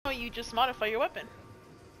you just modify your weapon.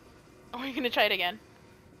 Or are you gonna try it again?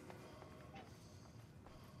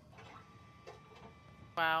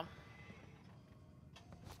 Wow.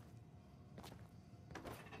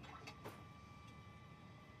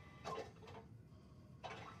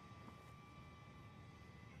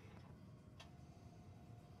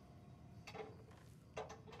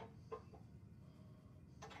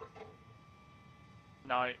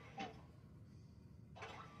 No.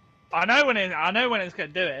 I know when it's gonna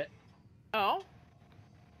do it. Oh?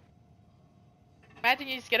 Imagine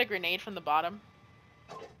you just get a grenade from the bottom.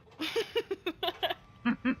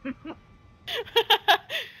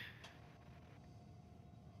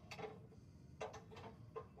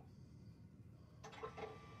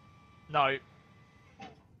 No.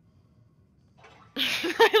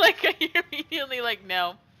 I like how you're immediately like,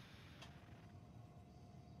 no.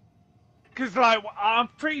 Because, like, I'm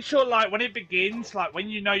pretty sure, like, when it begins, like, when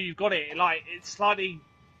you know you've got it, like, it's slightly,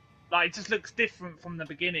 like, it just looks different from the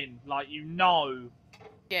beginning. Like, you know.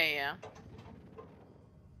 Yeah, yeah.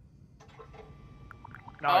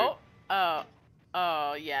 No.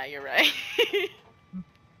 Oh, yeah, you're right.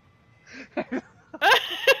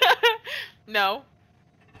 No.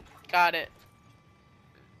 Got it.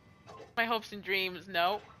 My hopes and dreams,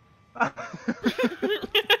 no.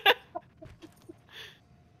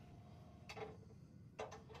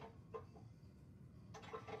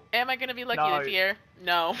 Am I gonna be lucky No. this year?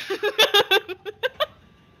 No.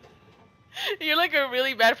 You're like a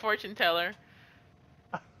really bad fortune teller.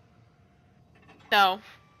 No.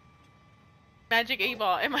 Magic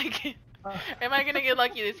 8-ball. Am I gonna get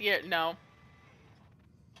lucky this year? No.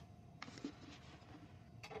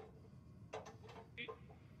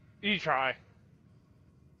 You try.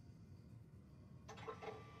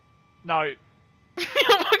 No.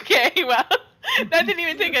 Okay, well, that didn't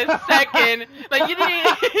even take a second. Like you didn't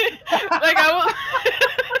even, like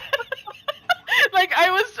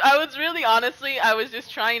I was really honestly, I was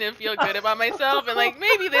just trying to feel good about myself and like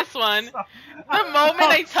maybe this one. The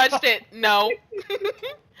moment I touched it, no.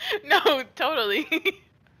 No, totally.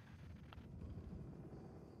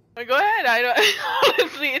 Well, go ahead. I don't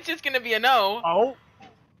honestly, it's just gonna be a no. Oh.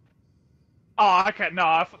 Oh, okay.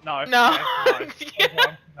 No, no. No. Okay, no.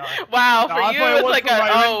 No. Wow, No, for I you thought it was was like for a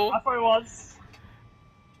Roman. O. I thought it was.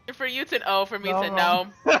 For you it's an O, for me No, it's a no.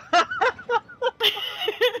 wrong.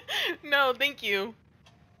 No, thank you.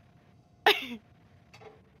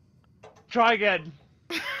 Try again.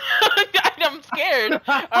 I'm scared.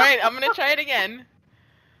 Alright, I'm gonna try it again.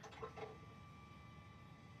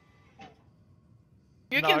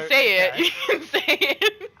 You No, can say okay. it. You can say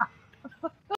it.